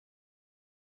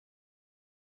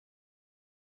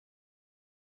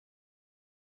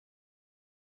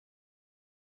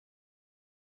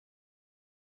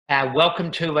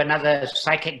Welcome to another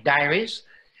Psychic Diaries.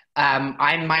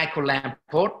 I'm Michael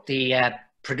Lamport, the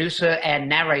producer and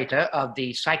narrator of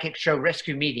the psychic show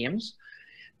Rescue Mediums.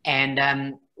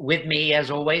 And with me,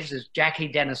 as always, is Jackie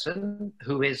Dennison,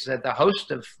 who is the host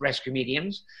of Rescue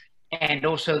Mediums and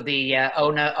also the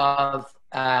owner of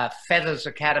Feathers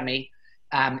Academy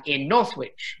in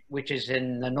Northwich, which is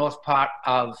in the north part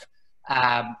of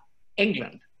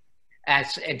England.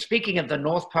 And speaking of the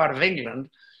north part of England,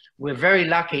 we're very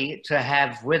lucky to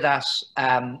have with us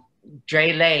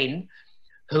Jay Lane,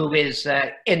 who is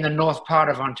in the north part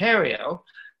of Ontario,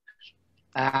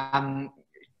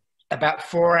 about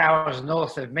 4 hours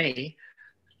north of me.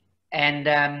 And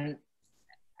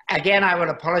again, I would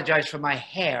apologize for my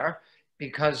hair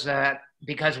because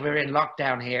we're in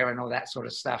lockdown here and all that sort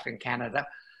of stuff in Canada.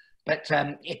 But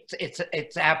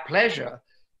it's our pleasure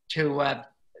to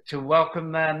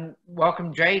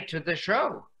welcome Jay to the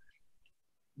show.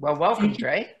 Well, welcome,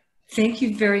 Jay. Thank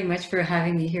you very much for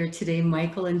having me here today,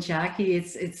 Michael and Jackie.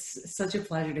 It's such a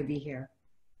pleasure to be here.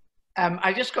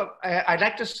 I'd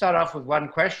like to start off with one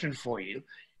question for you.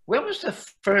 When was the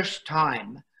first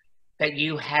time that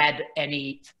you had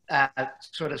any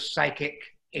sort of psychic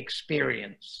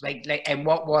experience? And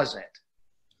what was it?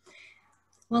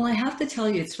 Well, I have to tell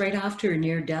you, it's right after a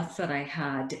near death that I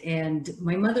had. And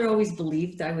my mother always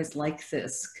believed I was like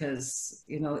this because,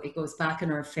 you know, it goes back in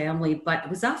our family. But it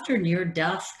was after a near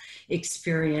death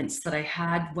experience that I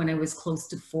had when I was close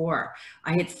to 4.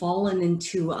 I had fallen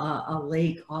into a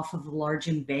lake off of a large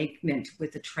embankment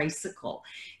with a tricycle,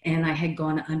 and I had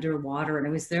gone underwater, and I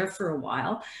was there for a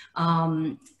while.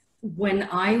 When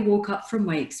I woke up from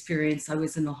my experience, I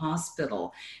was in the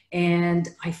hospital and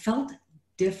I felt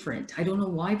different. I don't know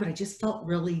why, but I just felt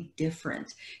really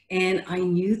different. And I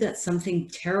knew that something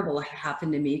terrible had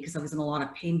happened to me because I was in a lot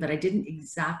of pain, but I didn't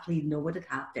exactly know what had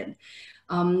happened.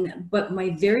 But my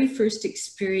very first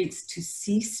experience to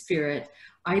see spirit,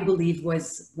 I believe,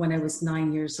 was when I was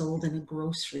 9 years old in a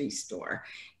grocery store.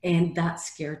 And that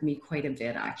scared me quite a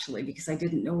bit, actually, because I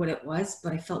didn't know what it was,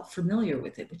 but I felt familiar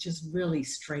with it, which is really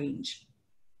strange.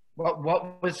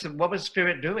 What was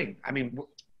spirit doing? I mean,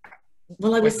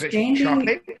 well, I was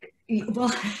standing,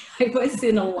 well, I was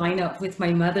in a lineup with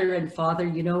my mother and father,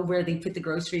 you know, where they put the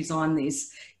groceries on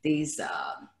these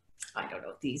I don't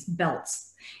know, these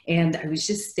belts. And I was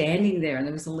just standing there, and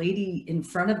there was a lady in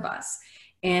front of us.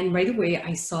 And right away,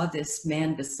 I saw this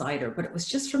man beside her, but it was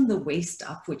just from the waist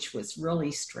up, which was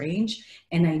really strange.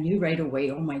 And I knew right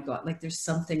away, oh my God, like there's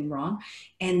something wrong.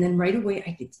 And then right away,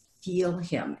 I could feel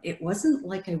him. It wasn't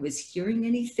like I was hearing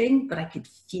anything, but I could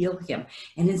feel him.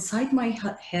 And inside my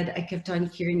head, I kept on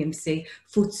hearing him say,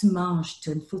 faut se mange,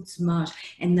 tun, faut se mange.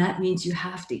 And that means you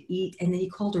have to eat. And then he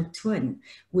called her tun,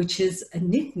 which is a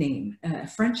nickname, a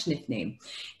French nickname.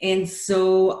 And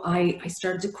so I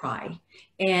started to cry.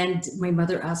 And my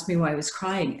mother asked me why I was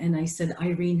crying. And I said,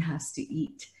 Irene has to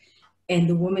eat. And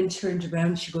the woman turned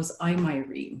around, she goes, I'm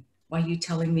Irene. Why are you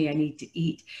telling me I need to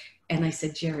eat? And I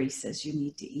said, Jerry says you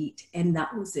need to eat. And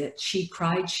that was it. She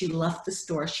cried. She left the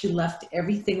store. She left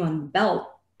everything on the belt.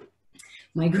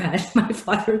 My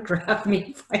father grabbed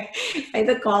me by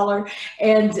the collar,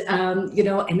 and, you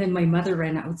know, and then my mother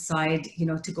ran outside, you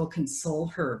know, to go console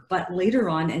her. But later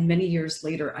on, and many years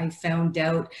later, I found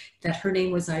out that her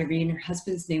name was Irene, her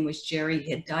husband's name was Jerry.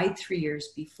 He had died 3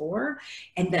 years before,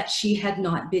 and that she had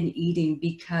not been eating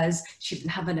because she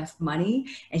didn't have enough money,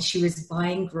 and she was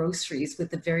buying groceries with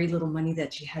the very little money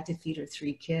that she had to feed her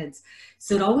 3 kids.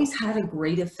 So it always had a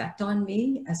great effect on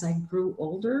me as I grew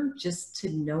older, just to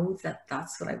know that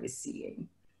that's what I was seeing.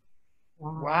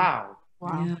 Wow.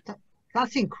 Yeah.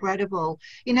 That's incredible.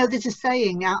 You know, there's a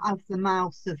saying, out of the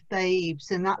mouth of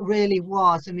babes, and that really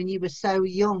was, I mean, you were so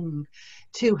young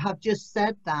to have just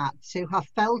said that, to have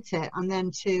felt it, and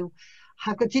then to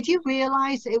have, did you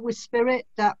realize it was spirit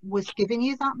that was giving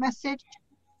you that message?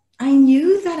 I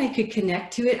knew that I could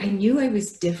connect to it. I knew I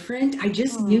was different. I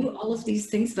just knew all of these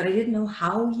things, but I didn't know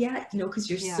how yet, you know, because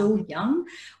you're so young.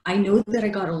 I know that I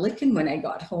got a licking when I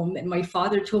got home, and my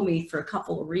father told me for a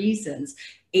couple of reasons.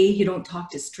 A, you don't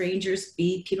talk to strangers.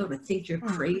 B, people would think you're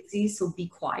crazy, so be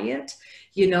quiet,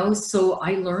 you know. So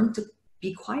I learned to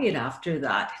be quiet after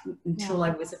that until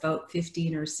I was about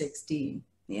 15 or 16.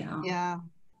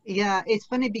 Yeah, it's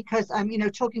funny because you know,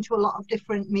 talking to a lot of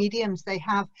different mediums, they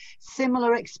have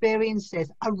similar experiences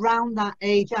around that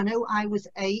age. I know I was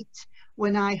 8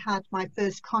 when I had my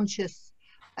first conscious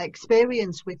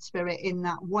experience with spirit in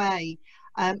that way.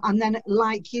 And then,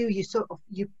 like you sort of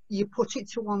you put it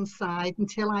to one side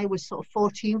until I was sort of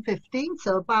 14, 15.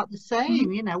 So about the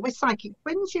same, you know, we're psychic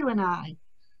twins, you and I.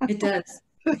 It does.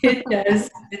 It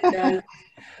does. It does.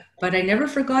 But I never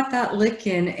forgot that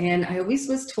licking, and I always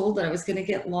was told that I was going to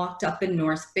get locked up in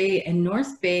North Bay, and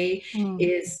North Bay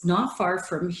is not far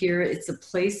from here. It's a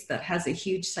place that has a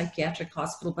huge psychiatric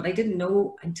hospital, but I didn't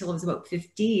know until I was about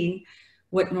 15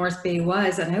 what North Bay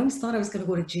was, and I always thought I was going to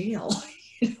go to jail,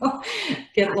 you know,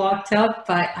 get locked up,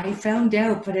 but I found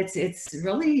out. But it's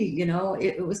really, you know,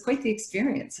 it was quite the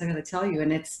experience, I got to tell you,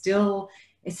 and it still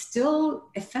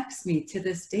affects me to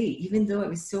this day, even though I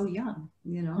was so young,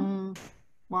 you know.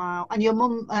 Wow. And your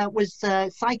mum was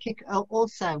psychic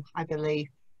also, I believe.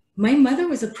 My mother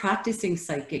was a practicing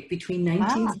psychic between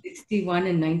 1961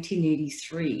 and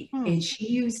 1983, and she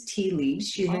used tea leaves.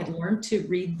 She had learned to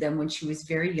read them when she was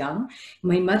very young.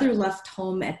 My mother left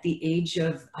home at the age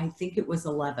of, I think it was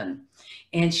 11,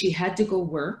 and she had to go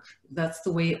work. That's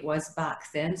the way it was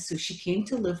back then. So she came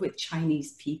to live with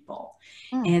Chinese people.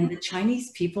 And the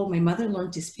Chinese people, my mother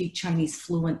learned to speak Chinese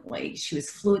fluently. She was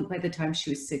fluent by the time she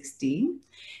was 16.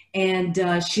 And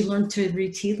she learned to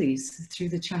read tea leaves through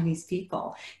the Chinese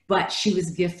people, but she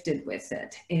was gifted with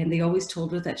it. And they always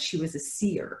told her that she was a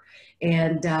seer.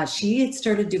 And she had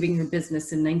started doing her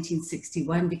business in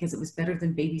 1961 because it was better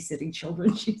than babysitting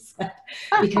children, she said,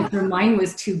 because her mind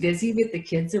was too busy with the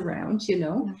kids around, you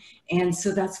know. And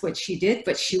so that's what she did.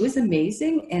 But she was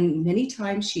amazing. And many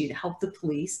times she'd help the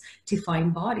police to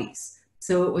find bodies.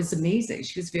 So it was amazing.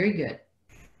 She was very good.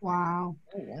 Wow.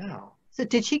 Oh, wow. So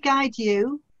did she guide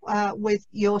you with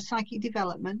your psychic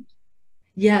development?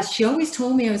 Yes, she always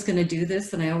told me I was going to do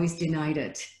this, and I always denied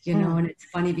it, you know, and it's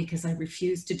funny because I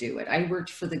refused to do it. I worked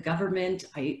for the government.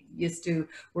 I used to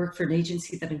work for an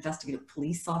agency that investigated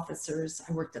police officers.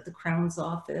 I worked at the Crown's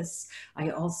office.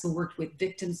 I also worked with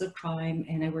victims of crime,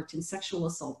 and I worked in sexual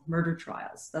assault murder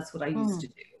trials. That's what I used to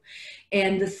do.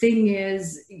 And the thing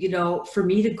is, you know, for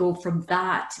me to go from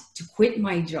that to quit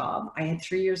my job, I had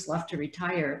 3 years left to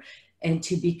retire, and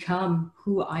to become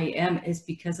who I am is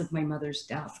because of my mother's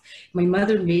death. My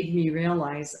mother made me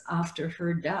realize after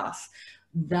her death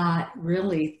that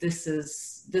really this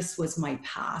was my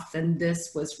path, and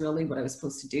this was really what I was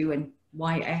supposed to do, and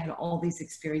why I had all these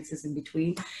experiences in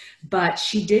between. But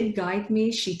she did guide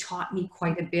me. She taught me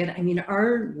quite a bit. I mean,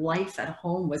 our life at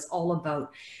home was all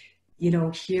about, you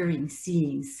know, hearing,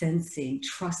 seeing, sensing,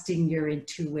 trusting your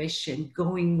intuition,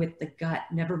 going with the gut,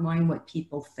 never mind what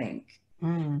people think.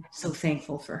 So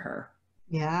thankful for her.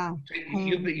 Yeah. So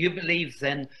you believe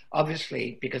then,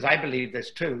 obviously, because I believe this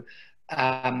too,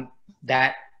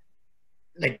 that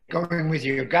like going with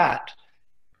your gut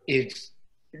is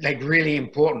like really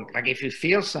important. Like if you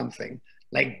feel something,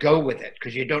 like go with it,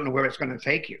 because you don't know where it's going to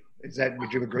take you.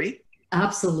 Would you agree?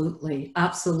 Absolutely.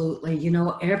 Absolutely. You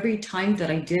know, every time that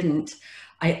I didn't,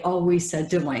 I always said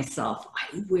to myself,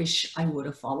 I wish I would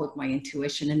have followed my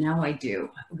intuition. And now I do,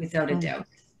 without a doubt.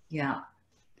 Yeah.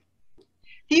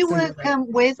 Do you work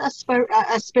with a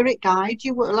spirit guide?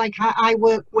 You work like I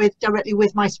work directly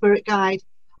with my spirit guide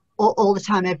all the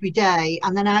time, every day,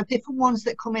 and then I have different ones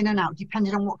that come in and out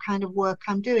depending on what kind of work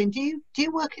I'm doing. Do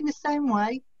you work in the same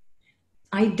way?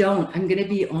 I don't. I'm going to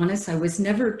be honest. I was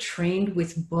never trained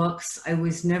with books. I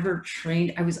was never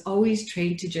trained. I was always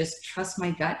trained to just trust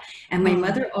my gut. And my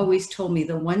mother always told me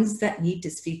the ones that need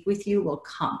to speak with you will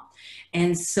come.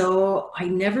 And so I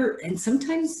never, and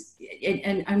sometimes,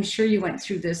 and I'm sure you went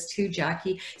through this too,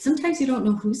 Jackie, sometimes you don't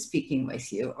know who's speaking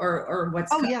with you or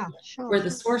what's where the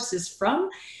source is from.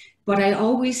 But I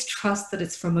always trust that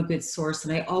it's from a good source,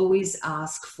 and I always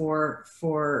ask for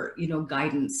you know,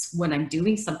 guidance when I'm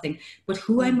doing something. But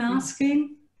who I'm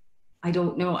asking, I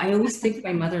don't know. I always think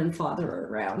my mother and father are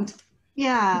around.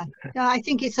 Yeah, I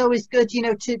think it's always good, you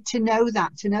know, to know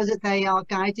that they are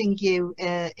guiding you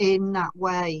in that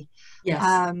way.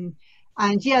 Yes.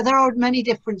 And yeah, there are many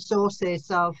different sources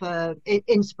of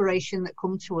inspiration that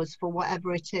come to us for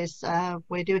whatever it is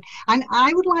we're doing. And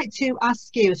I would like to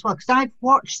ask you as well, because I've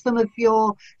watched some of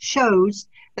your shows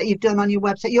that you've done on your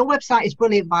website. Your website is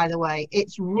brilliant, by the way.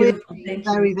 It's really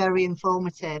very, very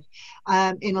informative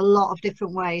in a lot of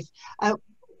different ways.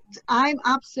 I'm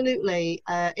absolutely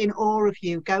in awe of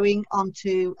you going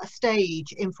onto a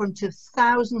stage in front of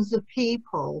thousands of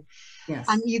people. Yes.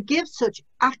 And you give such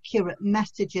accurate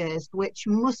messages, which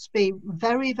must be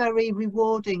very, very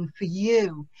rewarding for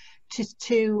you to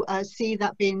see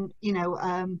that being, you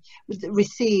know,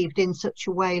 received in such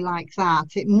a way like that.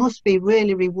 It must be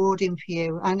really rewarding for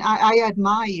you. And I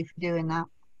admire you for doing that.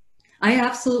 I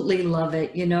absolutely love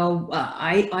it. You know,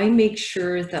 I make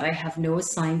sure that I have no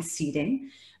assigned seating.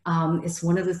 It's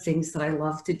one of the things that I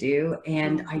love to do.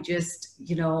 And I just,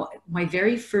 you know, my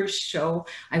very first show,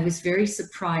 I was very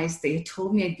surprised. They had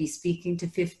told me I'd be speaking to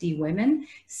 50 women.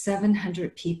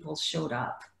 700 people showed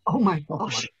up. Oh my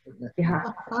gosh.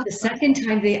 Yeah. The second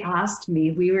time they asked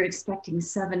me, we were expecting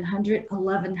 700,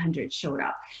 1100 showed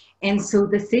up. And so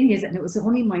the thing is, and it was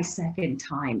only my second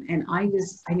time, and I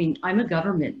mean, I'm a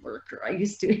government worker. I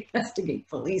used to investigate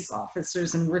police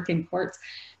officers and work in courts.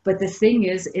 But the thing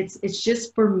is, it's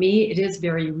just, for me, it is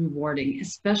very rewarding,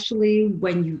 especially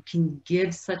when you can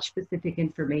give such specific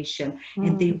information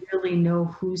and they really know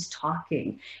who's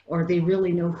talking, or they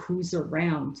really know who's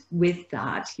around with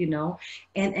that, you know.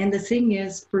 And the thing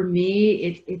is, for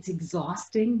me, it's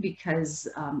exhausting because,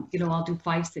 you know, I'll do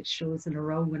 5, 6 shows in a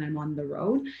row when I'm on the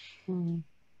road.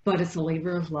 But it's a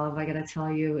labor of love, I gotta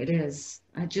tell you, it is.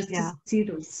 Just to see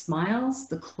those smiles,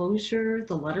 the closure,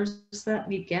 the letters that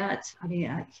we get. I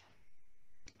mean,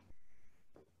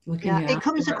 it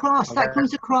comes across. That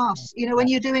comes across. You know, when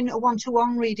you're doing a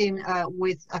one-to-one reading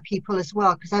with people as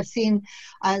well, because I've seen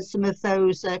some of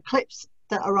those clips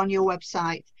that are on your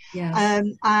website. Yes.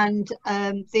 And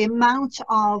the amount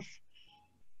of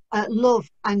love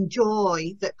and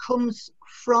joy that comes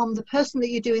from the person that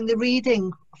you're doing the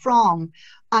reading from,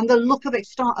 and the look of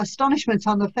astonishment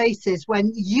on the faces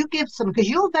when you give some, because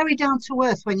you're very down to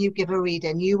earth when you give a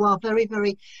reading. You are very,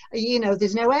 very, you know,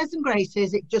 there's no airs and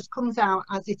graces. It just comes out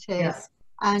as it is. Yes.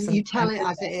 And you tell it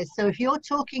as it is. So if you're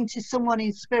talking to someone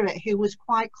in spirit who was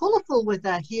quite colourful with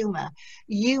their humour,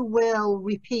 you will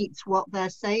repeat what they're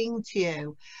saying to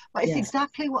you. But it's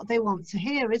exactly what they want to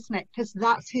hear, isn't it? Because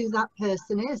that's who that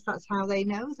person is. That's how they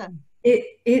know them. It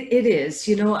is.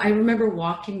 You know, I remember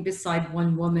walking beside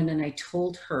one woman and I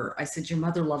told her, I said, your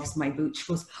mother loves my boot. She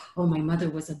goes, oh, my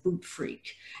mother was a boot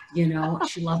freak. You know,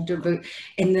 she loved her boot.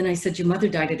 And then I said, your mother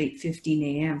died at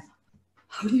 8:15 a.m.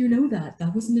 How do you know that?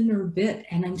 That wasn't in her bit.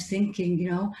 And I'm thinking,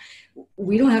 you know,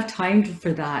 we don't have time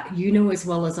for that. You know, as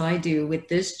well as I do, with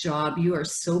this job, you are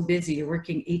so busy. You're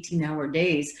working 18-hour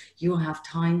days. You don't have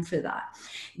time for that.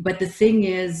 But the thing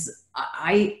is,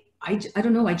 I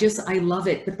don't know. I love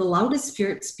it. But the loudest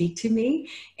spirits speak to me.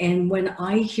 And when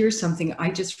I hear something,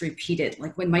 I just repeat it.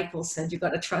 Like when Michael said, you got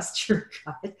to trust your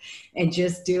gut and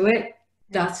just do it.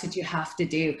 That's what you have to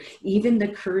do. Even the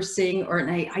cursing, and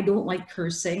I don't like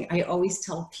cursing. I always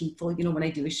tell people, you know, when I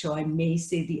do a show, I may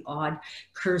say the odd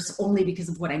curse only because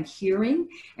of what I'm hearing,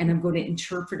 and I'm going to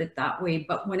interpret it that way.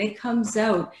 But when it comes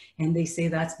out and they say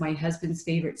that's my husband's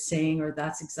favorite saying, or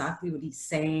that's exactly what he's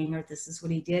saying, or this is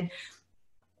what he did,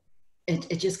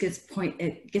 it just gets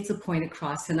a point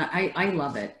across, and I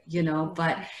love it, you know.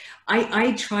 But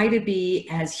I try to be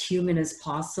as human as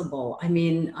possible. I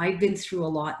mean, I've been through a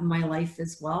lot in my life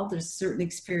as well. There's certain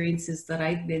experiences that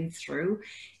I've been through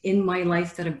in my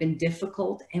life that have been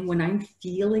difficult, and when I'm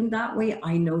feeling that way,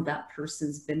 I know that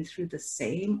person's been through the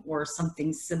same or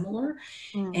something similar.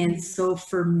 And so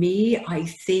for me, I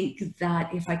think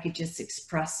that if I could just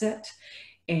express it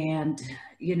and,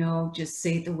 you know, just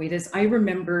say it the way it is. I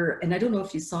remember, and I don't know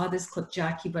if you saw this clip,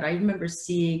 Jackie, but I remember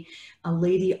seeing a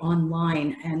lady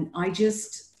online, and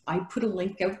I put a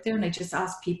link out there and I just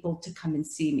asked people to come and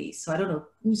see me. So I don't know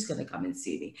who's going to come and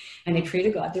see me. And I pray to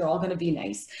God, they're all going to be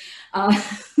nice.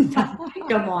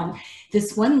 Come on.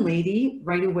 This one lady,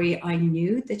 right away, I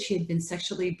knew that she had been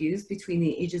sexually abused between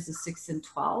the ages of 6 and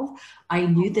 12. I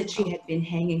knew that she had been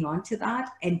hanging on to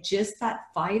that. And just that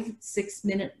 5-6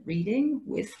 minute reading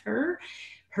with her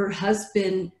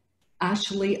husband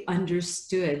actually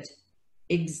understood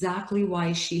exactly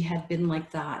why she had been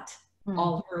like that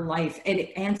all her life, and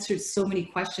it answered so many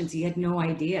questions. He had no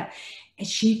idea, and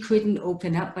she couldn't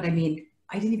open up. But I mean,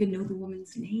 I didn't even know the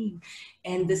woman's name,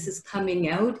 and this is coming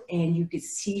out, and you could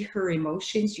see her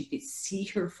emotions, you could see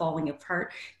her falling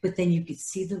apart, but then you could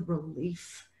see the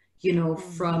relief, you know,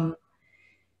 from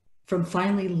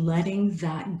finally letting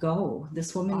that go.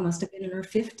 This woman must have been in her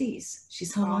 50s.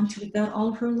 She's hung on to that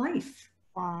all her life.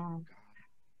 Wow.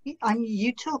 And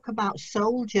you talk about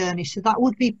soul journey, so that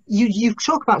would be, you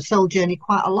talk about soul journey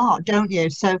quite a lot, don't you?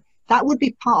 So that would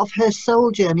be part of her soul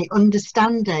journey,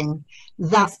 understanding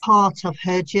that part of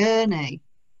her journey.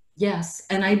 Yes,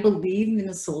 and I believe in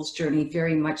the soul's journey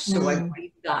very much so. I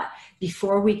believe that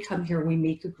before we come here, we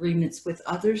make agreements with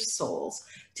other souls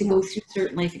to go through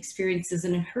certain life experiences.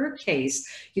 And in her case,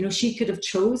 you know, she could have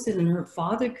chosen, and her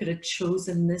father could have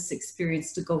chosen this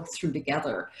experience to go through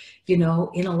together, you know,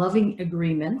 in a loving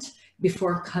agreement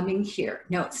before coming here.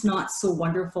 Now, it's not so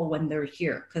wonderful when they're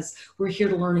here, because we're here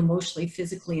to learn emotionally,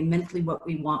 physically, and mentally what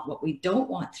we want, what we don't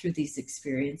want through these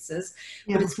experiences,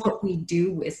 but it's what we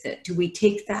do with it. Do we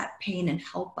take that pain and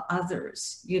help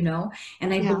others, you know?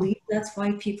 And I believe that's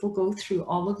why people go through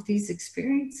all of these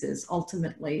experiences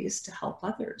ultimately, is to help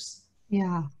others.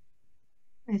 Yeah.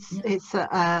 It's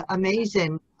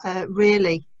amazing,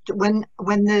 really. When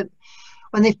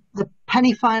when the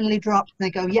penny finally dropped and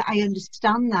they go, yeah, I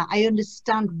understand that. I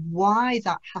understand why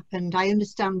that happened. I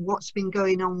understand what's been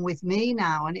going on with me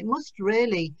now. And it must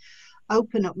really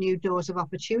open up new doors of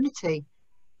opportunity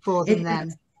for them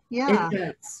then. Yeah. It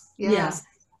does. Yeah. Yes.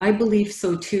 I believe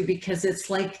so too, because it's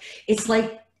like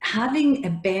having a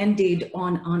Band-Aid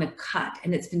on a cut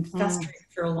and it's been festering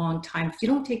for a long time. If you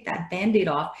don't take that Band-Aid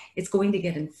off, it's going to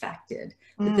get infected.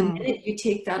 But the minute you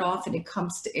take that off and it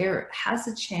comes to air, it has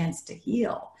a chance to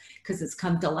heal because it's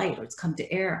come to light or it's come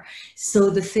to air. So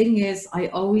the thing is, I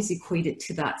always equate it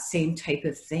to that same type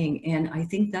of thing. And I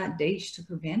think that day she took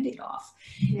her Band-Aid off.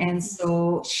 And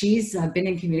so she's been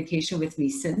in communication with me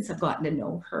since. I've gotten to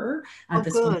know her,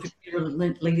 this one particular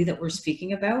lady that we're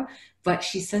speaking about. But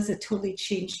she says it totally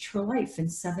changed her life in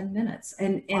 7 minutes.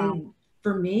 And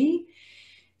for me,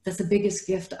 that's the biggest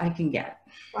gift I can get.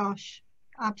 Gosh,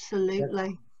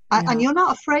 absolutely. Yeah. And you're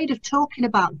not afraid of talking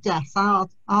about death, are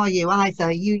you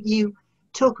either? You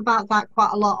talk about that quite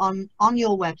a lot on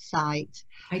your website.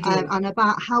 I do. And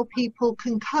about how people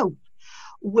can cope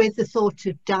with the thought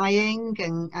of dying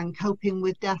and coping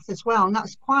with death as well. And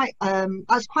that's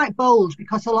quite bold,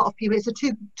 because a lot of people,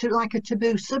 it's like a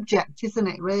taboo subject, isn't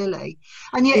it, really?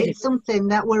 And yet it's something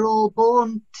that we're all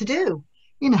born to do,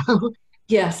 you know.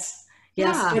 Yes.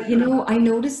 Yes, but you know, I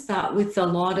noticed that with a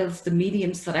lot of the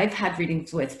mediums that I've had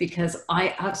readings with, because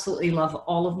I absolutely love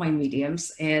all of my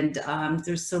mediums, and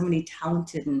there's so many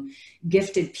talented and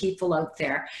gifted people out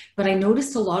there. But I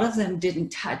noticed a lot of them didn't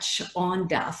touch on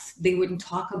death. They wouldn't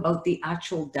talk about the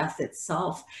actual death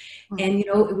itself. And you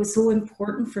know, it was so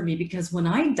important for me, because when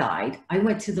I died, I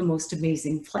went to the most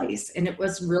amazing place, and it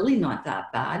was really not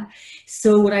that bad.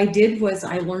 So what I did was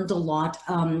I learned a lot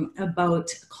about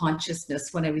consciousness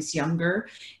when I was younger,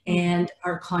 and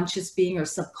our conscious being, our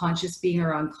subconscious being,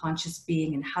 our unconscious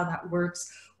being, and how that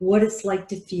works, what it's like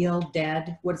to feel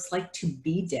dead, what it's like to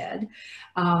be dead.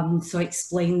 So I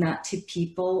explain that to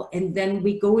people, and then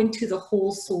we go into the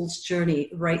whole soul's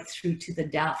journey right through to the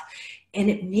death. And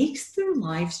it makes their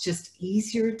lives just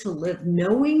easier to live,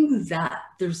 knowing that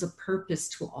there's a purpose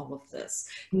to all of this,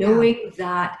 knowing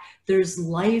that there's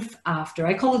life after.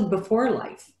 I call it before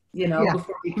life, you know,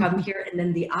 before we come here, and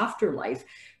then the afterlife.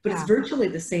 But it's virtually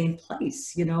the same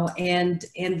place, you know. And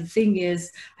the thing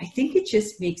is, I think it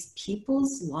just makes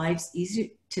people's lives easier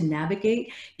to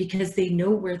navigate, because they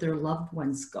know where their loved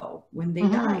ones go when they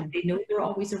die. They know they're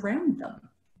always around them.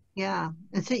 Yeah.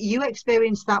 And so you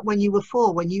experienced that when you were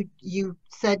 4, when you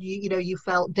said you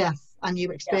felt death, and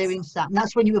you experienced that, and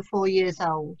that's when you were 4 years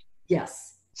old.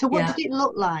 Yes. So what did it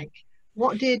look like?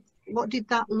 What did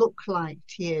that look like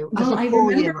to you as well, a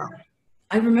 4-year-old?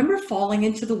 I remember falling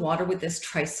into the water with this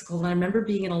tricycle, and I remember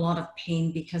being in a lot of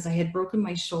pain because I had broken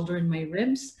my shoulder and my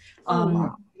ribs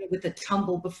with a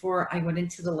tumble before I went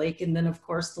into the lake. And then of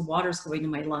course the water's going to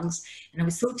my lungs, and I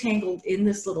was so tangled in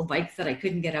this little bike that I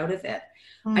couldn't get out of it.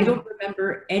 I don't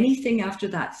remember anything after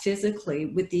that physically,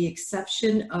 with the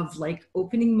exception of like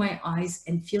opening my eyes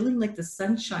and feeling like the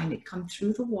sunshine had come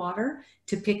through the water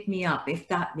to pick me up, if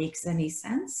that makes any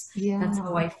sense. That's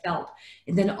how I felt.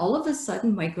 And then all of a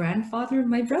sudden my grandfather and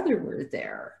my brother were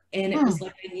there, and it was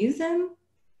like I knew them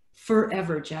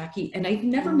forever, Jackie. And I've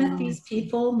never met these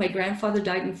people. My grandfather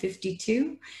died in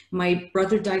 52. My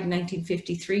brother died in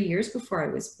 1953, years before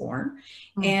I was born.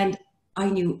 And I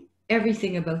knew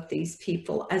everything about these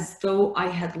people as though I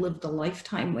had lived a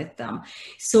lifetime with them.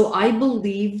 So I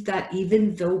believe that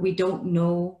even though we don't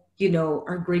know, you know,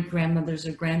 our great grandmothers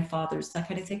or grandfathers, that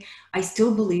kind of thing, I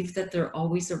still believe that they're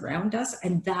always around us,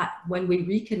 and that when we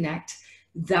reconnect,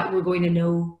 that we're going to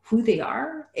know who they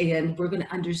are, and we're going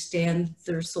to understand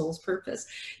their soul's purpose.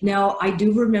 Now, I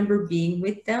do remember being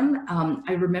with them.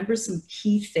 I remember some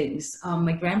key things.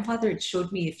 My grandfather had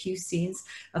showed me a few scenes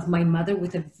of my mother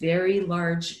with a very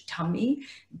large tummy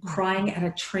crying at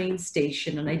a train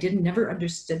station, and I never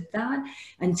understood that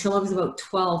until I was about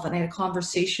 12, and I had a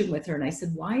conversation with her, and I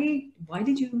said, why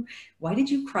did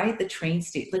you cry at the train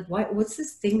station? Like, what's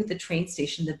this thing with the train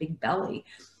station, the big belly?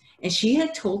 And she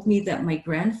had told me that my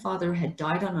grandfather had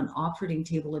died on an operating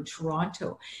table in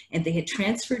Toronto, and they had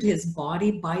transferred his body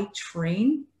by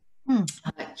train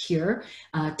here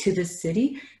to the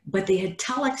city, but they had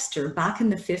telexed her back in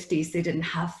the 50s. They didn't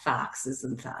have faxes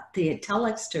and that. They had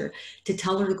telexed her to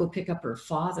tell her to go pick up her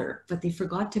father, but they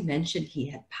forgot to mention he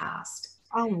had passed.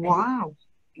 Oh, wow.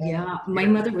 Yeah, my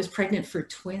mother was pregnant for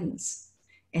twins,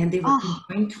 and they were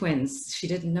conjoined twins. She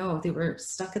didn't know. They were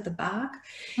stuck at the back.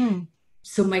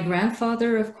 So my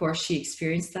grandfather, of course, she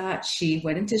experienced that. She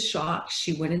went into shock.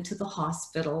 She went into the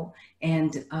hospital,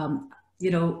 and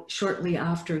you know, shortly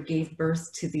after gave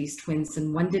birth to these twins,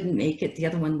 and one didn't make it. The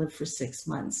other one lived for 6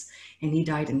 months, and he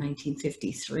died in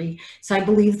 1953. So I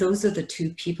believe those are the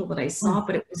two people that I saw.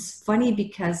 But it was funny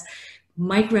because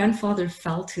my grandfather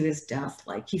fell to his death.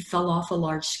 Like, he fell off a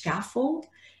large scaffold,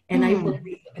 and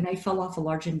I fell off a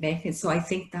large embankment. So I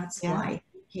think that's why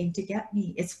he came to get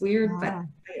me. It's weird, but I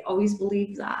always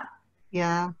believe that.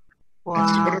 Yeah. Wow.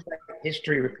 It's Wow. sort of like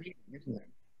history repeating, isn't it?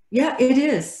 Yeah, it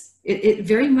is. It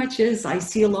very much is. I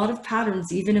see a lot of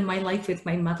patterns, even in my life with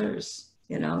my mothers,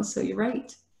 you know, so you're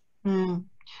right.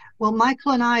 Well,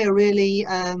 Michael and I are really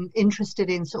interested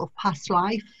in sort of past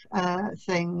life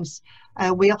things.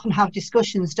 We often have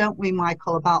discussions, don't we,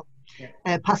 Michael, about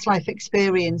past life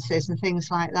experiences and things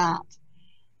like that.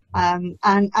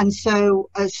 And so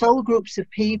soul groups of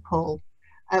people,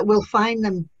 will find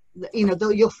them, you know,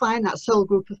 you'll find that soul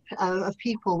group of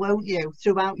people, won't you,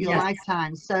 throughout your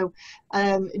lifetime. So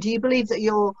do you believe that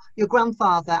your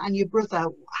grandfather and your brother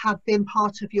have been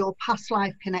part of your past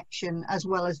life connection as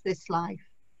well as this life?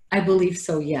 I believe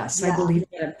so, yes. I believe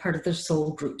that I'm part of the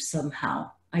soul group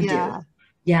somehow. I do.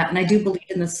 Yeah, and I do believe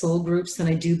in the soul groups, and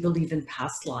I do believe in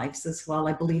past lives as well.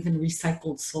 I believe in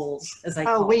recycled souls, as I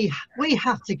call it. We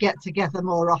have to get together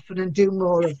more often and do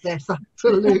more of this,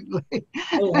 absolutely.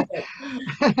 I love it.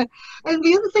 And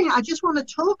the other thing I just want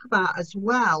to talk about as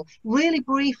well, really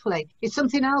briefly, is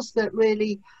something else that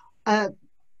really,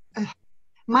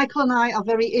 Michael and I are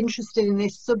very interested in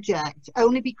this subject,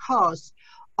 only because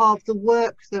of the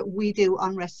work that we do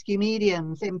on rescue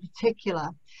mediums in particular.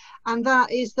 And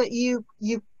that is that you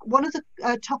one of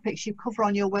the topics you cover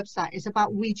on your website is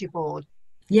about Ouija board.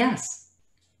 Yes.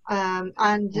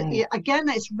 Again,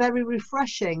 it's very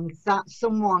refreshing that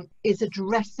someone is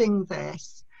addressing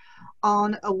this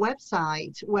on a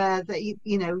website where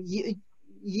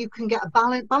you can get a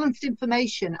balanced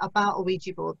information about a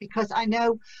Ouija board, because I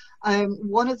know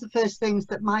one of the first things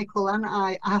that Michael and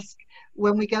I ask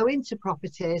when we go into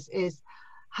properties is,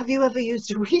 have you ever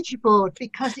used a Ouija board?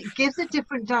 Because it gives a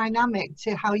different dynamic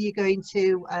to how you're going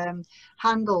to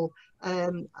handle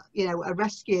a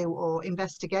rescue or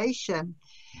investigation.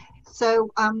 So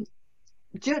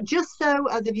just so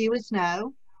the viewers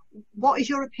know, what is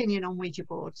your opinion on Ouija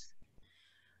boards?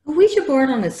 A Ouija board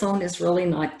on its own is really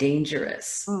not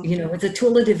dangerous. You know, it's a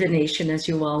tool of divination, as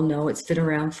you all know. It's been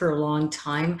around for a long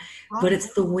time, but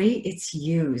it's the way it's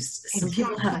used. Some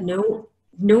people have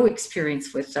no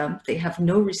experience with them. They have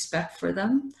no respect for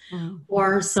them.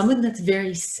 Or someone that's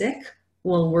very sick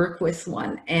will work with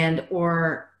one,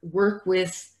 or work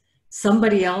with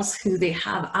somebody else who they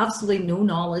have absolutely no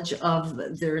knowledge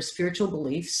of their spiritual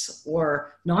beliefs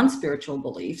or non-spiritual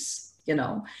beliefs, you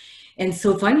know. And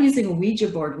so if I'm using a Ouija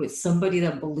board with somebody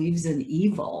that believes in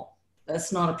evil,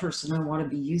 that's not a person I want to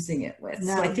be using it with.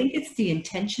 No. So I think it's the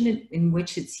intention in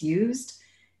which it's used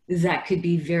that could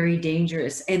be very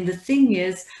dangerous. And the thing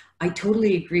is, I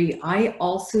totally agree. I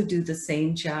also do the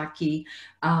same, Jackie,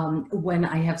 when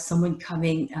I have someone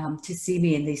coming to see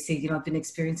me and they say, you know, I've been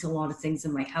experiencing a lot of things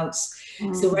in my house.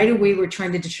 So right away, we're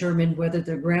trying to determine whether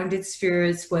they're grounded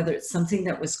spirits, whether it's something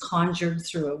that was conjured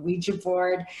through a Ouija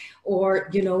board, or,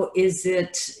 you know, is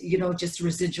it, you know, just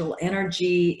residual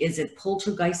energy? Is it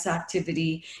poltergeist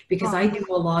activity? Because I do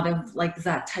a lot of like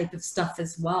that type of stuff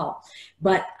as well.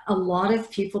 But a lot of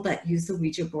people that use the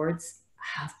Ouija boards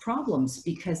have problems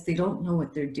because they don't know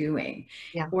what they're doing,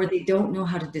 or they don't know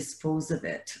how to dispose of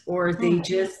it, or they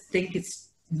just think it's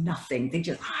nothing. They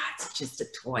just, it's just a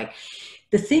toy.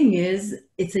 The thing is,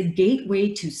 it's a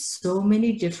gateway to so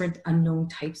many different unknown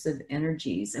types of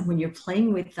energies. And when you're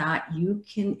playing with that, you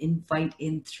can invite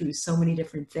in through so many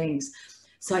different things.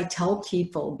 So I tell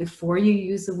people, before you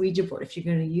use the Ouija board, if you're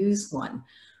going to use one,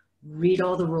 read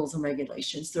all the rules and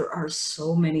regulations. There are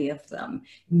so many of them.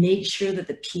 Make sure that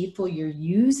the people you're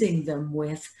using them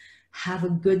with have a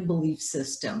good belief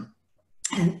system,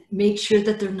 and make sure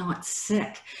that they're not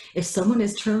sick. If someone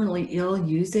is terminally ill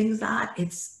using that,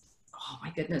 it's, oh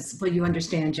my goodness. Well, you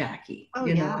understand, Jackie.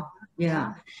 You know?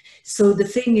 Yeah. So the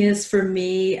thing is, for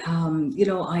me, you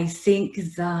know, I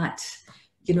think that,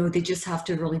 you know, they just have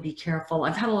to really be careful.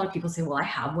 I've had a lot of people say, well, I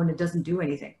have one, it doesn't do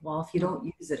anything. Well, if you don't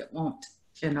use it, it won't.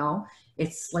 You know,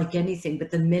 it's like anything,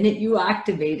 but the minute you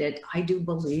activate it, I do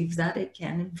believe that it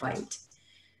can invite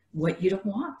what you don't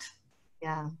want.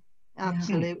 Yeah,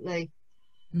 absolutely.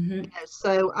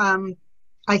 So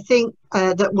I think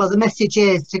that, well, the message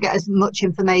is to get as much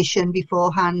information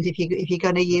beforehand if you're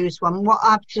going to use one. What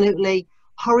absolutely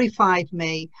horrified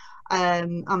me,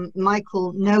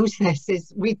 Michael knows this,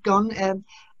 is we'd gone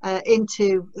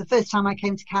into the first time I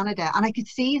came to Canada, and I could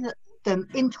see them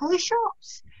in toy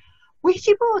shops.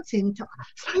 Ouija boards in.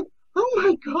 It's like, oh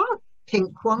my God,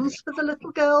 pink ones for the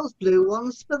little girls, blue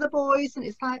ones for the boys. And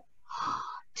it's like,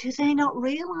 do they not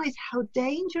realize how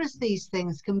dangerous these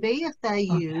things can be if they're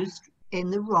used in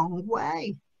the wrong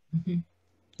way? Mm-hmm.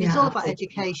 It's all about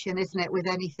education, isn't it, with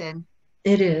anything?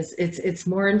 It is. It's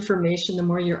more information, the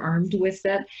more you're armed with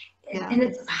it. And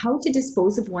it's how to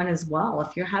dispose of one as well.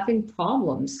 If you're having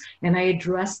problems, and I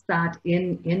address that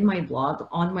in my blog,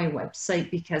 on my website,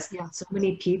 because so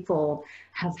many people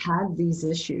have had these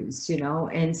issues, you know,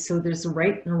 and so there's a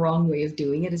right and a wrong way of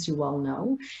doing it, as you well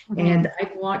know. And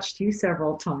I've watched you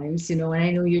several times, you know, and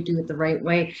I know you do it the right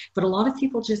way, but a lot of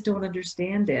people just don't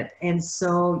understand it. And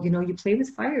so, you know, you play with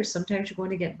fire, sometimes you're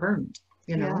going to get burned,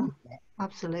 you know? Yeah,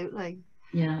 absolutely.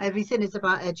 Yeah. Everything is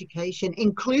about education,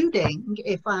 including,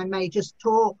 if I may just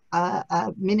talk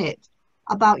a minute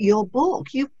about your book.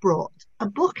 You've brought a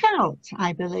book out,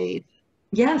 I believe.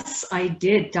 Yes, I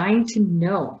did. Dying to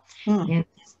Know.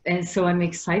 And so I'm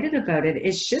excited about it.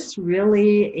 It's just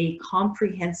really a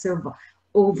comprehensive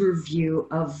overview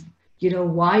of, you know,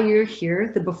 why you're here,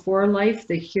 the before life,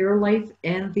 the here life,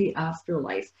 and the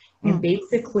afterlife. And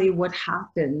basically what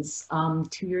happens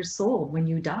to your soul when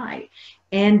you die,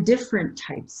 and different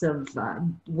types of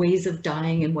ways of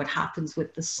dying, and what happens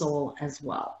with the soul as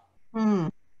well.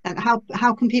 And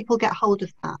how can people get hold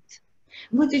of that?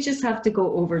 Well, they just have to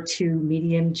go over to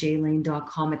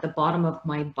mediumjlane.com. At the bottom of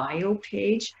my bio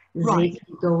page, they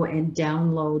can go and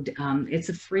download. It's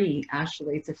a free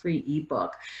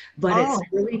ebook, but it's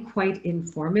really quite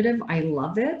informative. I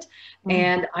love it.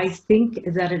 And I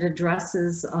think that it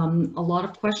addresses a lot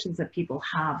of questions that people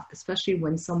have, especially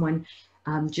when someone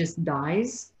just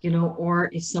dies, you know, or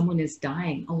if someone is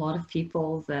dying. A lot of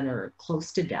people that are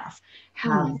close to death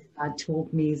have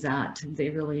told me that they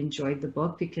really enjoyed the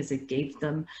book because it gave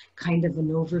them kind of an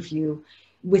overview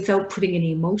without putting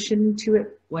any emotion into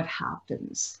it, what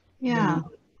happens. Yeah. You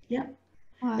know?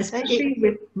 Yeah. Especially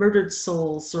with murdered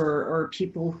souls, or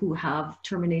people who have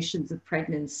terminations of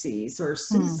pregnancies or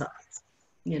suicides,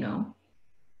 you know.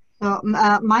 So,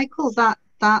 Michael, that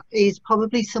is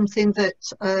probably something that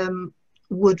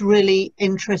would really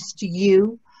interest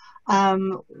you. I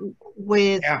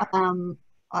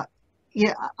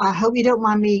hope you don't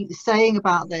mind me saying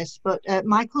about this, but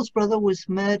Michael's brother was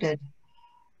murdered.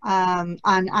 And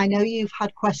I know you've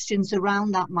had questions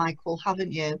around that, Michael,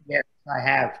 haven't you? Yes, I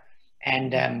have.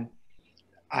 And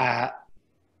I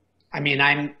mean,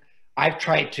 I've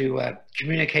tried to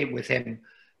communicate with him,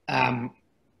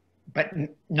 but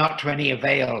not to any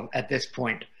avail at this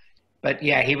point. But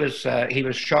yeah, he was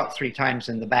shot 3 times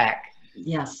in the back.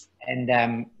 Yes.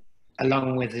 And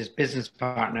along with his business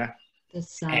partner.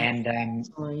 And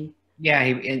yeah,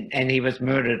 he was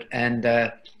murdered. And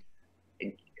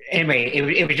anyway,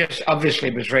 it was just, obviously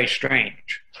it was very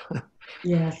strange.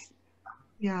 Yes.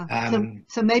 Yeah.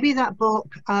 So maybe that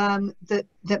book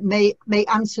that may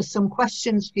answer some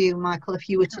questions for you, Michael, if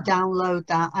you were to download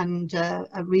that and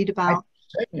read about. I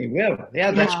certainly will. Yeah,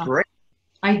 that's great.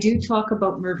 I do talk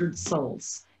about murdered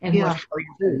souls and what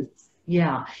happens.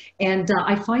 Yeah. And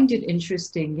I find it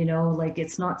interesting, you know, like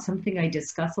it's not something I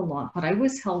discuss a lot, but I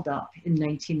was held up in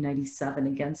 1997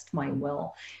 against my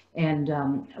will and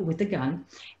with a gun.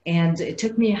 And it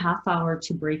took me a half hour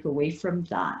to break away from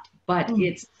that. But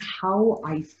it's how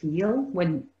I feel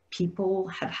when people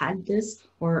have had this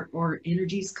or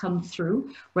energies come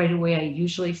through. Right away, I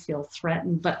usually feel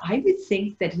threatened. But I would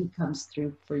think that he comes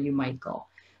through for you, Michael.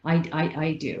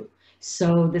 I do.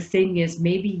 So the thing is,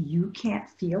 maybe you can't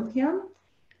feel him,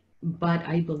 but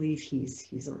I believe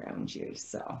he's around you.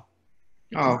 So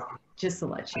just to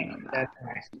let you know that. That's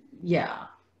nice. Yeah,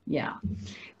 yeah.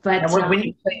 But when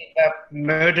you say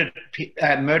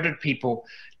murdered people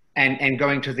and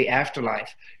going to the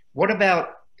afterlife, what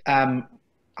about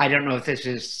I don't know if this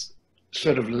is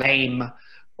sort of lame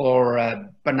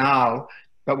or banal,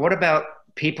 but what about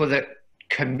people that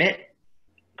commit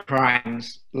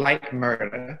crimes like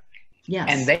murder,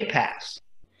 and they pass?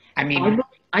 I mean,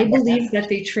 I believe that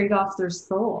they trade off their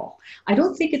soul. I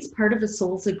don't think it's part of a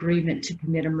soul's agreement to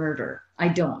commit a murder. I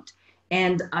don't.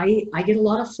 And I get a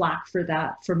lot of flack for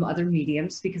that from other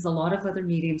mediums, because a lot of other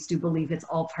mediums do believe it's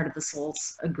all part of the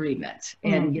soul's agreement.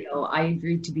 And, you know, I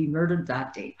agreed to be murdered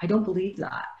that day. I don't believe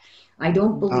that. I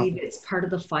don't believe it's part of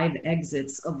the 5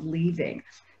 exits of leaving.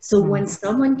 So when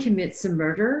someone commits a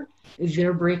murder,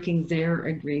 they're breaking their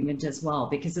agreement as well,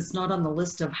 because it's not on the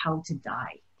list of how to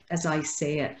die, as I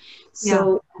say it.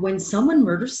 So when someone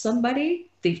murders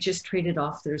somebody, they've just traded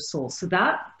off their soul. So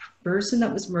that person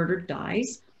that was murdered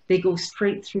dies, they go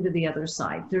straight through to the other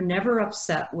side. They're never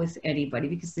upset with anybody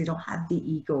because they don't have the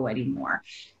ego anymore.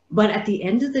 But at the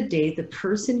end of the day, the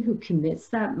person who commits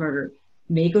that murder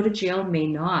may go to jail, may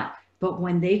not, But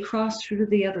when they cross through to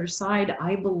the other side,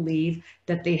 I believe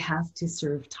that they have to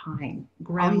serve time,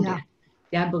 grounded.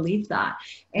 Yeah, I believe that.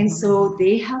 And so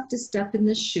they have to step in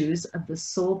the shoes of the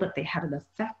soul that they had an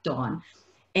effect on.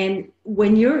 And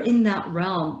when you're in that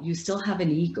realm, you still have an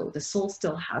ego. The soul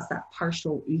still has that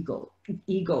partial ego.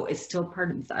 Ego is still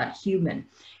part of that human.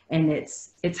 And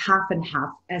it's half and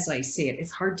half, as I say it.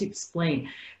 It's hard to explain.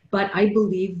 But I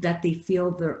believe that they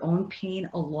feel their own pain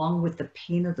along with the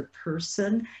pain of the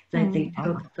person that they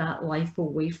took that life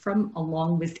away from,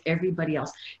 along with everybody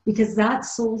else, because that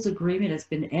soul's agreement has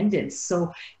been ended.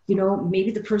 So, you know,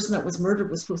 maybe the person that was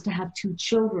murdered was supposed to have 2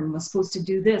 children, was supposed to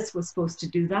do this, was supposed to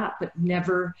do that, but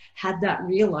never had that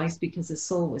realized because the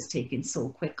soul was taken so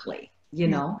quickly. You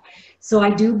know, so I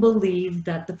do believe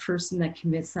that the person that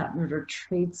commits that murder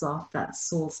trades off that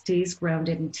soul, stays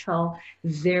grounded until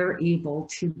they're able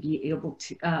to be able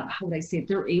to, how would I say it?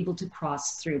 They're able to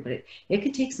cross through, but it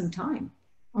could take some time.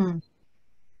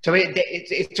 So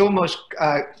it's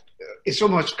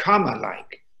almost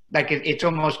karma-like, it's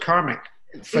almost karmic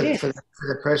for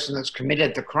the person that's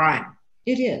committed the crime.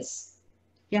 It is.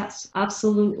 Yes,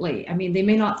 absolutely. I mean, they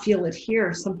may not feel it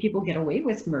here. Some people get away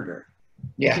with murder.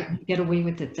 Yeah. Get away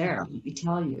with it there, let me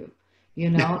tell you.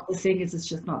 You know, the thing is, it's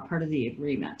just not part of the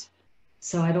agreement.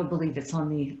 So I don't believe it's on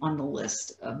the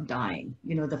list of dying.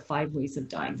 You know, the 5 ways of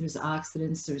dying. There's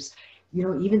accidents, there's, you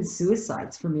know, even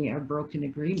suicides for me are broken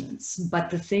agreements.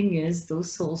 But the thing is,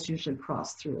 those souls usually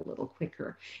cross through a little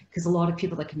quicker, because a lot of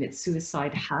people that commit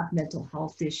suicide have mental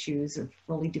health issues, or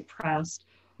really depressed,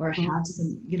 or have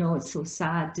some, you know, it's so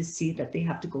sad to see that they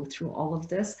have to go through all of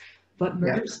this. But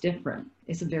murder's different.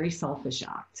 It's a very selfish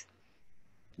act.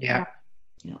 Yeah.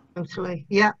 Totally.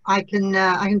 Yeah, I can.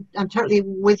 I'm totally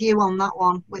with you on that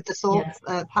one, with the soul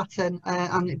pattern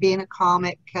and it being a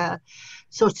karmic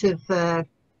sort of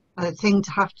thing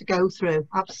to have to go through.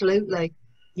 Absolutely.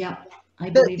 Yeah, I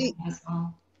believe it as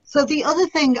well. So the other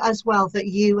thing as well that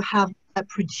you have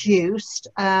produced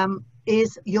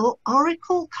is your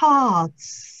oracle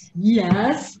cards.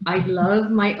 Yes, I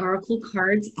love my oracle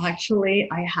cards. Actually,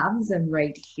 I have them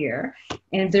right here,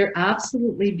 and they're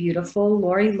absolutely beautiful.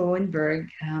 Lori Lowenberg,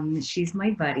 she's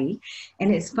my buddy,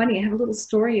 and it's funny, I have a little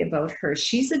story about her.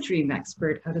 She's a dream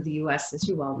expert out of the US, as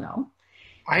you well know.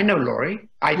 I know Lori.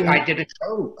 I did a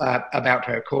show about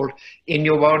her called In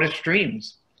Your Wildest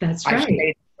Dreams. That's right. I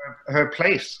stayed at her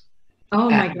place. Oh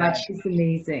my God, she's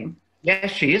amazing.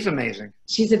 Yes, she is amazing.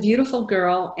 She's a beautiful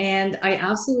girl, and I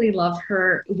absolutely love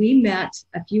her. We met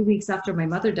a few weeks after my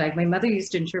mother died. My mother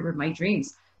used to interpret my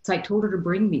dreams, so I told her to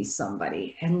bring me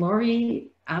somebody. And Lori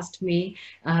asked me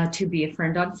to be a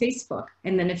friend on Facebook.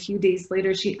 And then a few days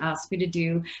later, she asked me to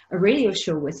do a radio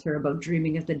show with her about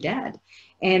dreaming of the dead.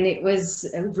 And it was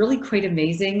really quite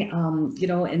amazing, you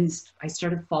know, and I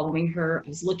started following her. I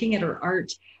was looking at her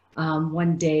art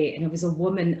one day, and it was a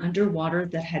woman underwater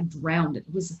that had drowned. It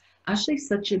was actually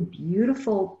such a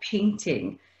beautiful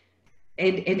painting,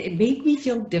 and it made me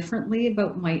feel differently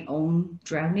about my own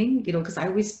drowning, you know, because I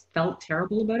always felt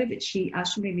terrible about it, but she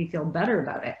actually made me feel better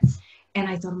about it. And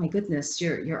I thought, oh my goodness,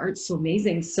 your art's so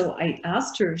amazing. So I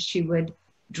asked her if she would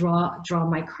draw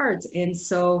my cards, and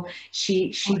so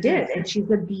she did, and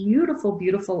she's a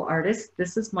beautiful artist.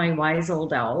 This is my wise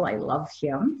old owl. I love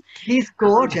him. He's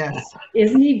gorgeous.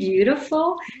 Isn't he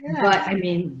beautiful? Yeah. But I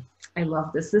mean, I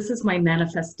love this. This is my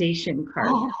manifestation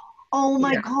card. Oh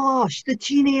my gosh, the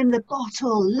genie in the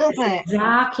bottle. Love it.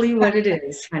 Exactly what it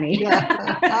is, honey.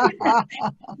 Yeah.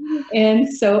 And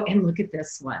look at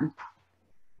this one.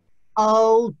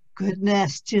 Oh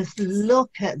goodness, just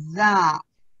look at that.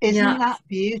 Isn't that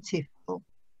beautiful?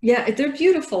 Yeah, they're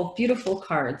beautiful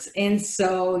cards. And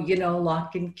so, you know,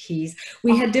 lock and keys.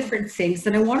 We had different things,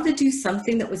 and I wanted to do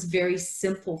something that was very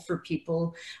simple for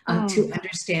people to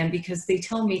understand, because they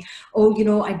tell me, oh, you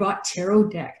know, I bought tarot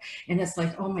deck, and it's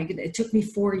like, oh my goodness, it took me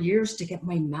 4 years to get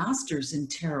my master's in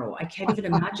tarot. I can't even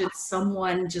imagine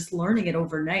someone just learning it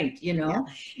overnight, you know?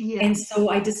 Yeah. And so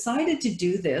I decided to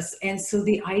do this. And so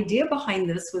the idea behind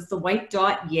this was the white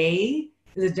dot, yay,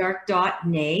 the dark dot,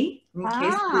 nay, in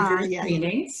case reverse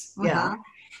meanings. Yeah.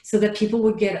 So that people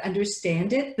would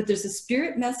understand it. But there's a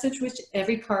spirit message, which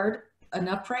every card, an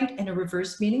upright and a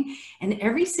reverse meaning, and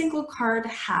every single card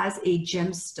has a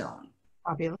gemstone.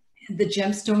 Fabulous. The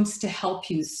gemstones to help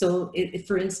you. So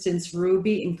for instance,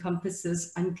 ruby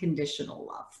encompasses unconditional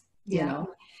love, you know.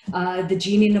 The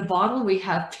genie in the bottle, we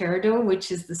have peridot,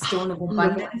 which is the stone of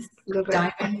abundance,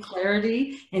 diamond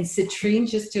clarity, and citrine,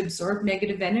 just to absorb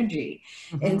negative energy.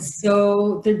 And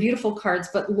so they're beautiful cards.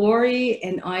 But Lori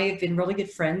and I have been really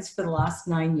good friends for the last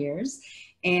 9 years.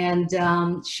 And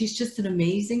she's just an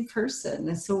amazing person.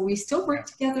 And so we still work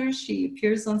together. She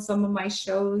appears on some of my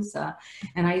shows,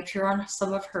 and I appear on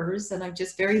some of hers. And I'm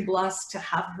just very blessed to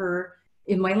have her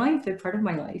in my life and part of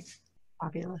my life.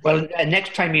 Fabulous. Well,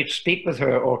 next time you speak with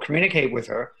her or communicate with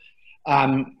her,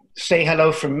 say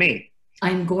hello from me.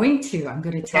 I'm going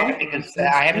to tell her. Because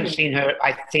I haven't seen her.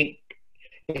 I think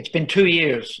it's been 2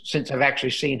 years since I've actually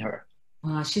seen her.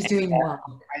 She's doing well.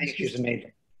 I think she's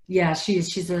amazing. Yeah,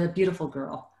 she's a beautiful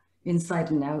girl, inside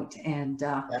and out. And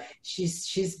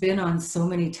she's been on so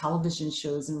many television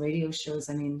shows and radio shows.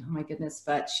 I mean, oh my goodness,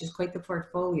 but she's quite the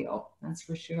portfolio, that's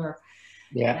for sure.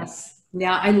 Yeah. Yes.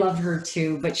 Yeah, I love her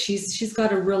too, but she's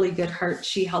got a really good heart.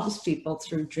 She helps people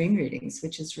through dream readings,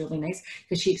 which is really nice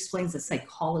because she explains the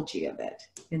psychology of it,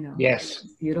 you know. Yes.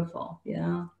 It's beautiful.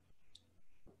 Yeah.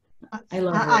 I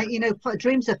love her. You know,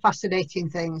 dreams are fascinating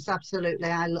things. Absolutely.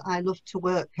 I love to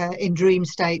work in dream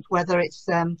state, whether it's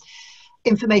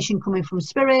information coming from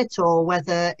spirit or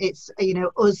whether it's, you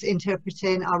know, us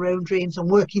interpreting our own dreams and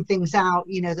working things out,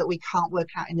 you know, that we can't work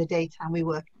out in the daytime, we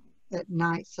work at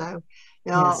night. So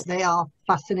they are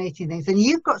fascinating things. And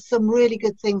you've got some really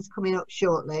good things coming up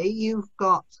shortly. You've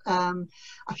got a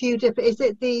few different, is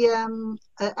it the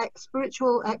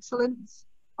Spiritual Excellence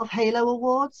of Halo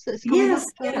Awards that's coming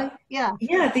up? Yeah,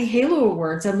 the Halo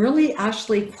Awards. I'm really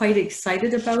actually quite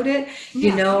excited about it,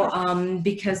 you know,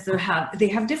 because they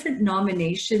have different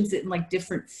nominations in like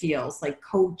different fields, like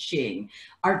coaching,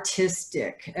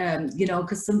 artistic, you know,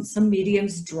 because some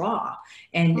mediums draw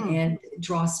and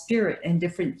draw spirit and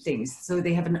different things. So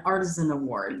they have an artisan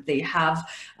award. They have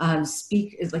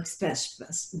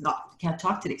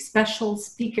special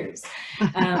speakers,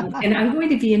 and I'm going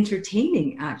to be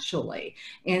entertaining actually.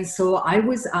 And so I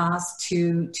was asked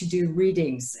to do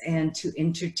readings and to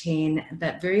entertain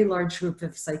that very large group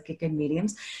of psychic and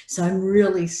mediums. So I'm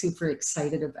really super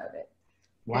excited about it.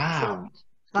 Wow.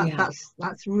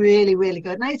 That's really, really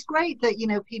good. Now it's great that, you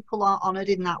know, people are honored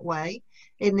in that way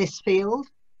in this field.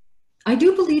 I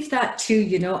do believe that too.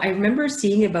 You know, I remember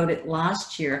seeing about it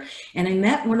last year, and I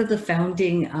met one of the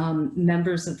founding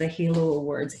members of the Halo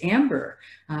Awards, Amber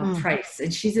Price,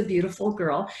 and she's a beautiful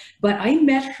girl. But I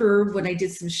met her when I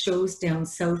did some shows down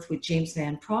south with James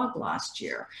Van Prague last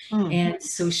year. And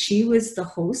so she was the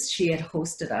host. She had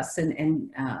hosted us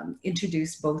and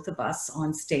introduced both of us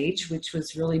on stage, which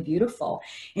was really beautiful.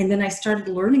 And then I started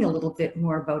learning a little bit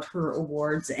more about her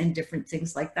awards and different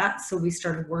things like that. So we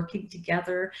started working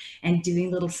together and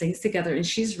doing little things together. And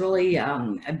she's really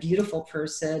a beautiful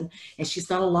person, and she's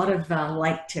got a lot of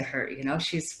light to her. You know,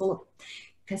 she's full of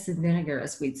piss and vinegar,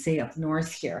 as we'd say up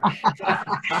north here.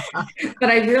 But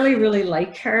I really, really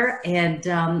like her.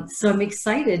 And so I'm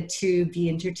excited to be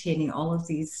entertaining all of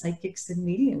these psychics and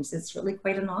mediums. It's really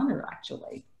quite an honor,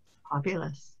 actually.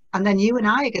 Fabulous. And then you and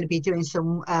I are going to be doing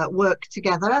some work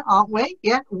together, aren't we?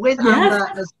 Yeah, with Amber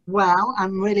as well.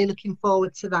 I'm really looking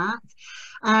forward to that.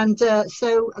 And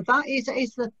so that is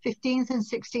the 15th and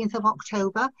 16th of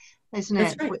October, isn't it?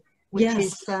 That's right. Which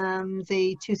is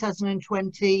the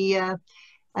 2020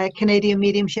 Canadian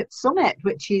Mediumship Summit,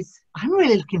 which is I'm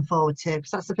really looking forward to,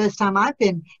 because that's the first time I've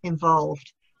been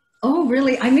involved. Oh,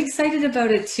 really? I'm excited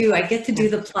about it too. I get to do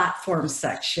the platform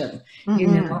section, you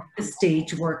know, the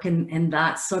stage work and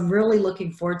that. So I'm really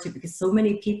looking forward to it, because so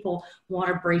many people want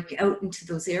to break out into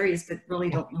those areas, but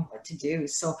really don't know what to do.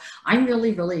 So I'm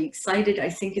really, really excited. I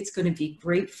think it's going to be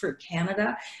great for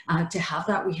Canada to have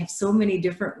that. We have so many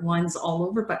different ones all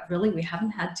over, but really we haven't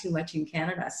had too much in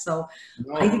Canada. So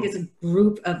I think it's a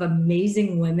group of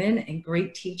amazing women and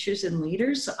great teachers and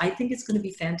leaders. So I think it's going to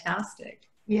be fantastic.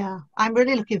 Yeah, I'm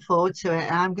really looking forward to it.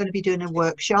 I'm going to be doing a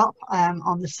workshop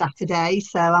on the Saturday,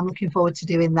 so I'm looking forward to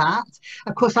doing that.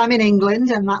 Of course, I'm in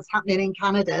England and that's happening in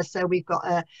Canada, so we've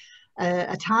got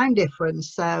a time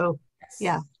difference. So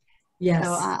yeah,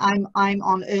 so I'm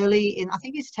on early in, I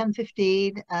think it's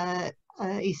 10:15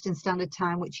 Eastern Standard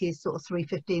Time, which is sort of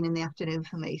 3:15 in the afternoon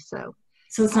for me. So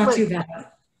it's not too bad.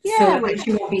 Yeah, so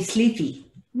you won't be sleepy.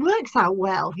 Works out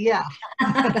well, yeah.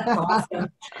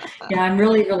 Awesome. Yeah, I'm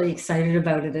really, really excited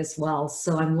about it as well.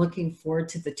 So I'm looking forward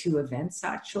to the two events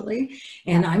actually.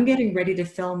 And I'm getting ready to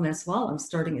film as well. I'm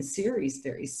starting a series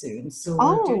very soon. So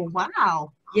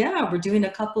wow. Yeah, we're doing a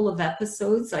couple of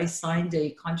episodes. I signed a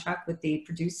contract with the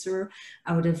producer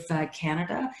out of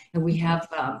Canada, and we have,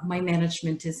 my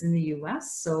management is in the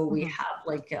US. So we have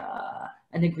like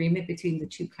an agreement between the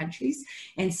two countries.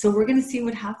 And so we're going to see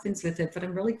what happens with it, but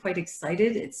I'm really quite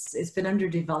excited. It's been under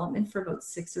development for about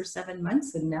 6 or 7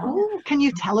 months. And now. Oh, can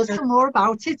you tell us some more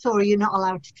about it, or are you not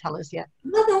allowed to tell us yet?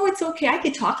 No, it's okay. I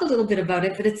could talk a little bit about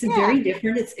it, but it's very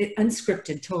different. It's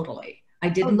unscripted totally. I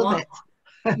didn't want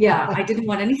Yeah, I didn't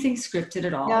want anything scripted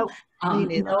at all. No, me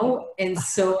neither. No, and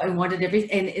so I wanted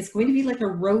everything, and it's going to be like a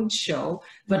road show,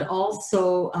 but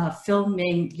also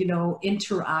filming, you know,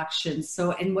 interaction.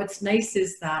 So, and what's nice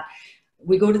is that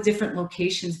we go to different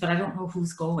locations, but I don't know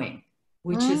who's going,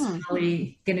 which is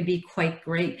really going to be quite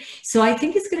great. So I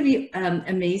think it's going to be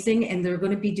amazing, and they're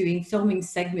going to be doing filming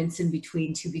segments in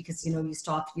between too, because, you know, you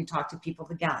stop, you talk to people at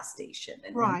the gas station,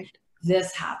 and right,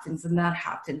 this happens and that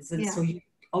happens, and so you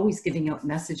always giving out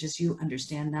messages. You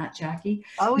understand that, Jackie?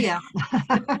 Oh yeah.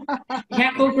 You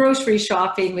can't go grocery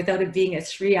shopping without it being a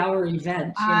 3-hour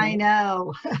event. I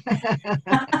know.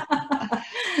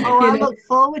 I look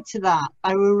forward to that.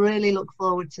 I will really look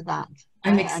forward to that.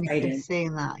 I'm excited. And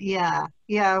seeing that. Yeah.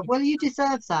 Well, you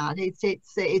deserve that.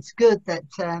 It's good that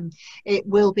it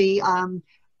will be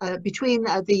between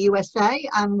the USA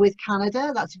and with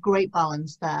Canada. That's a great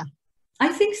balance there. I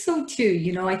think so too.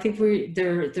 You know, I think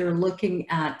they're looking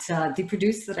at the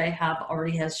producer that I have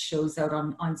already has shows out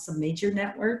on some major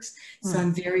networks. So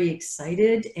I'm very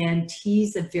excited, and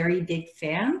he's a very big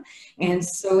fan. And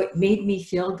so it made me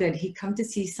feel good. He'd come to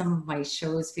see some of my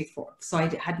shows before, so I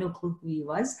had no clue who he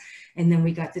was. And then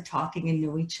we got to talking and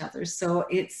know each other. So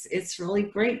it's really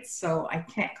great. So I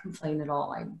can't complain at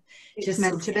all. It's just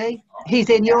meant to be.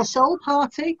 He's in your soul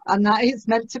party, and that is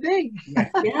meant to be.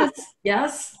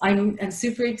 Yes. I'm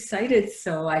super excited.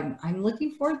 So I'm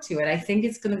looking forward to it. I think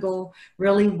it's going to go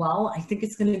really well. I think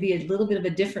it's going to be a little bit of a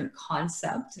different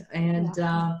concept, and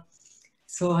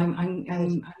so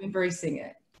I'm embracing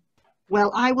it.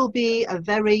 Well, I will be a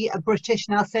very British,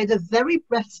 and I'll say the very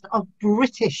best of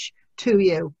British to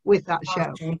you with that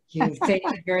show. Thank you. Thank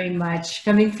you very much.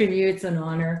 Coming from you, it's an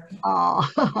honor.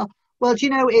 Well, do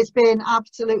you know, it's been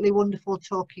absolutely wonderful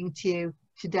talking to you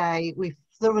today. We've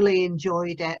thoroughly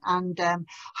enjoyed it, and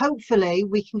hopefully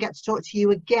we can get to talk to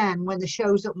you again when the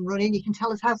show's up and running. You can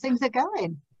tell us how things are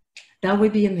going. That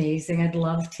would be amazing. I'd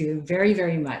love to. Very,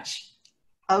 very much.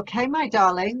 Okay, my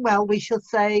darling. Well, we shall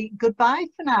say goodbye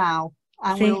for now.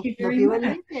 And Thank you very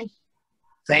much.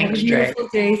 Thanks,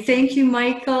 Jay. Thank you,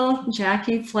 Michael,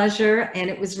 Jackie, pleasure. And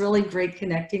it was really great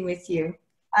connecting with you.